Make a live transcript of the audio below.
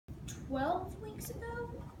12 weeks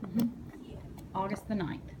ago. Mm-hmm. Yeah. August the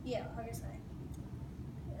 9th. Yeah, August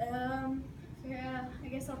 9th. Yeah, I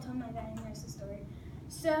guess I'll tell my dad and the story.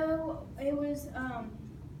 So it was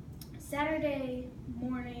Saturday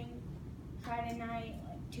morning, Friday night,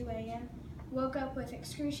 like 2 a.m. Woke up with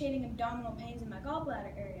excruciating abdominal pains in my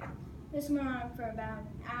gallbladder area. This went on for about an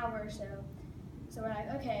hour or so. So we're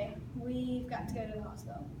like, okay, we've got to go to the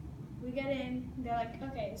hospital. We get in, they're like,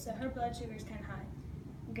 okay, so her blood sugar is kind of high.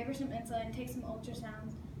 We'll give her some insulin, take some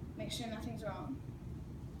ultrasounds, make sure nothing's wrong.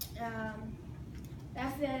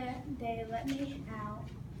 After that, they let me out.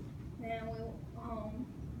 Then we went home.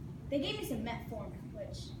 They gave me some metformin,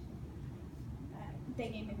 which they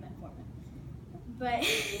gave me metformin. But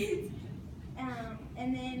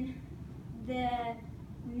and then the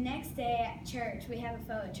next day at church, we have a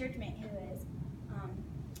fellow church mate who is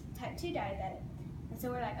type 2 diabetic. And so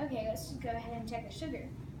we're like, okay, let's just go ahead and check the sugar.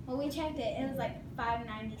 Well, we checked it, it was like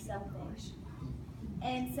 590 something.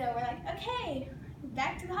 And so we're like, okay,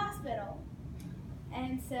 back to the hospital.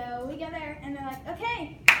 And so we go there and they're like,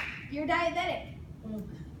 okay, you're diabetic.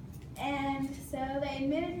 And so they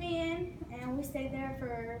admitted me in and we stayed there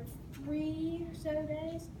for 3 or so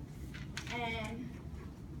days. And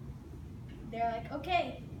they're like,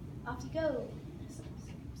 okay, off you go.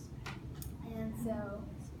 And so,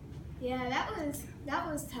 yeah, that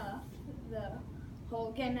was tough, the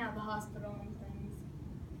whole getting out of the hospital and things.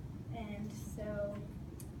 And so,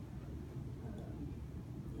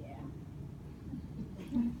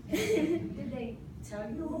 Did they tell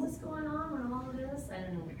you what was going on with all of this?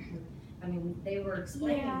 I mean, they were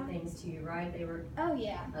explaining things to you, right? They were. Oh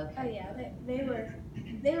yeah. Okay. Oh yeah.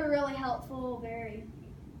 They were really helpful. Very,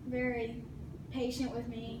 very patient with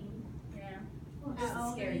me. Yeah. Well, it's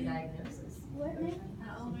a scary diagnosis. What, man?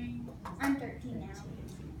 How old are you? I'm 13 now.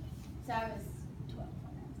 So I was 12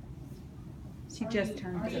 when I was. She just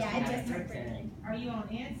turned 13. Yeah, I just turned 13. Are you on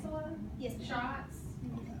insulin? Yes, ma'am. Shots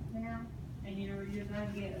now? And you're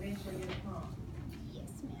going to eventually get a pump? Yes,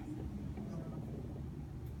 ma'am.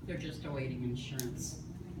 They're just awaiting insurance,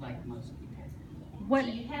 like most people. What?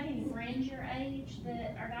 Do you have any friends your age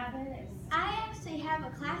that are diabetics? I actually have a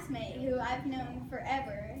classmate who I've known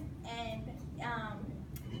forever, and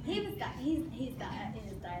he's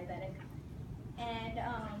diabetic, and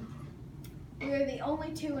we're the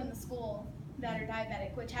only two in the school that are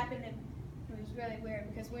diabetic, which happened to, it was really weird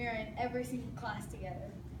because we were in every single class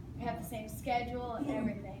together. We have the same schedule and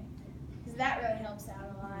everything, because that really helps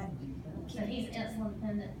out a lot. So he's insulin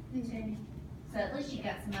dependent too. So at least you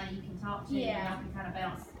got somebody you can talk to, Yeah. and y'all can kind of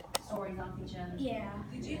bounce stories off each other. Yeah.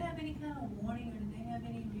 Did you have any kind of warning, or did they have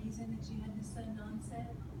any reason that you had this sudden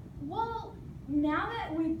onset? Well, now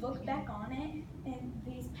that we look back on it in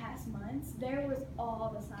these past months, there was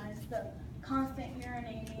all the signs, the constant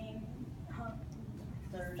urinating,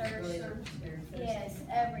 thirst, yes,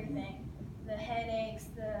 everything. The headaches,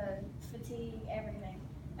 the fatigue, everything.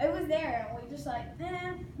 It was there, and we just like,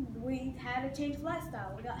 we had a change of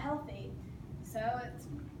lifestyle. We got healthy. So it's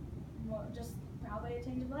just probably a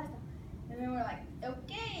change of lifestyle. And then we're like,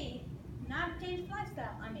 okay, not a change of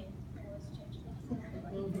lifestyle. I mean, it was a change of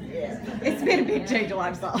lifestyle. Yeah. It's been a big change of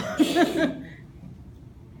lifestyle.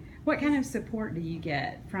 What kind of support do you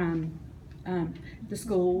get from the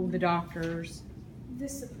school, the doctors? The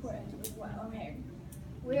support as well. Okay,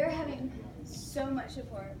 we're having so much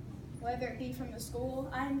support, whether it be from the school.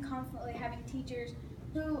 I'm constantly having teachers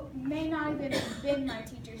who may not even have been my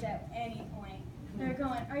teachers at any point. They're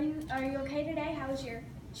going, are you okay today? How's your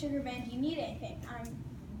sugar band? Do you need anything?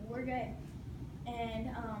 We're good. And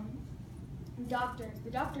doctors.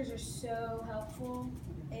 The doctors are so helpful.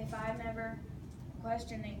 If I'm ever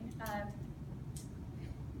questioning,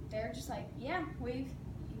 they're just like, yeah, we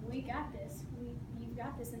got this. You've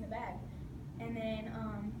got this in the bag. And then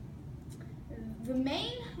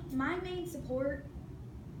my main support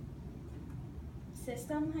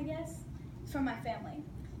system, I guess, is from my family.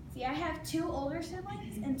 See, I have 2 older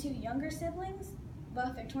siblings and 2 younger siblings.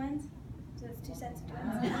 Both are twins, so it's 2 sets of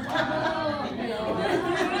twins.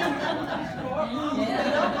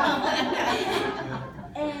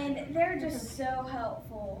 And they're just so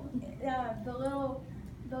helpful. The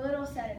little set